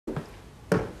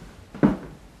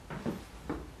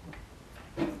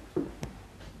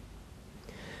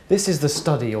This is the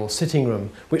study or sitting room,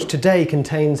 which today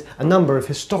contains a number of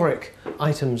historic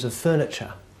items of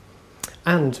furniture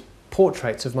and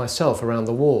portraits of myself around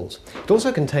the walls. It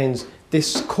also contains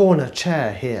this corner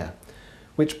chair here,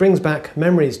 which brings back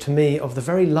memories to me of the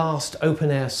very last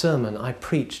open-air sermon I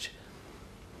preached.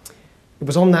 It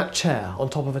was on that chair, on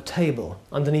top of a table,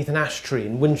 underneath an ash tree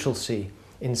in Winchelsea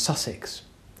in Sussex.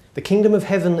 "The kingdom of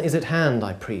heaven is at hand,"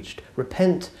 I preached.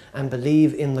 "Repent and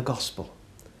believe in the gospel."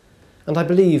 And I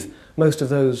believe most of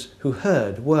those who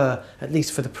heard were, at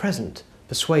least for the present,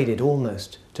 persuaded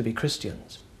almost to be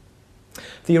Christians.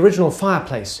 The original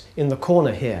fireplace in the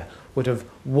corner here would have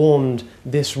warmed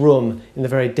this room in the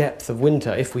very depth of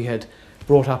winter if we had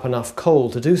brought up enough coal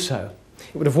to do so.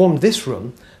 It would have warmed this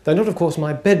room, though not of course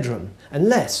my bedroom,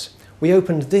 unless we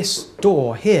opened this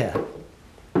door here.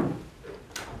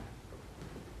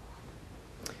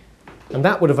 And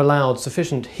that would have allowed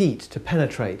sufficient heat to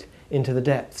penetrate into the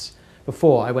depths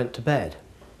before I went to bed.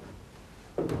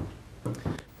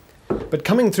 But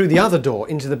coming through the other door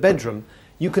into the bedroom,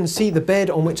 you can see the bed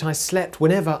on which I slept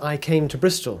whenever I came to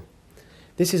Bristol.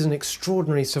 This is an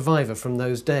extraordinary survivor from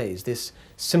those days, this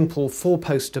simple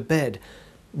four-poster bed,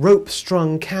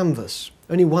 rope-strung canvas,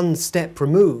 only one step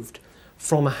removed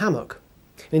from a hammock.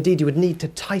 Indeed, you would need to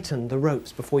tighten the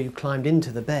ropes before you climbed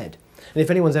into the bed. And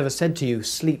if anyone's ever said to you,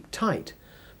 "sleep tight,"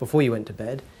 before you went to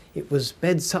bed, it was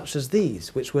beds such as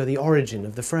these which were the origin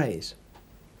of the phrase.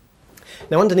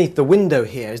 Now underneath the window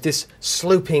here is this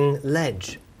sloping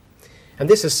ledge, and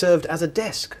this has served as a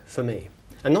desk for me,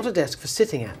 and not a desk for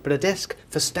sitting at, but a desk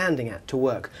for standing at to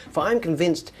work, for I'm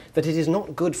convinced that it is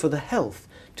not good for the health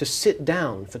to sit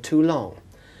down for too long.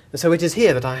 And so it is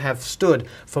here that I have stood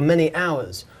for many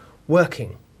hours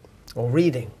working or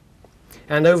reading.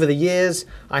 And over the years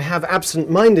I have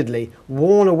absent-mindedly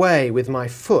worn away with my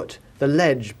foot the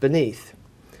ledge beneath,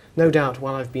 no doubt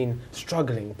while I've been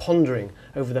struggling, pondering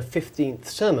over the 15th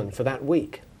sermon for that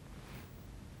week.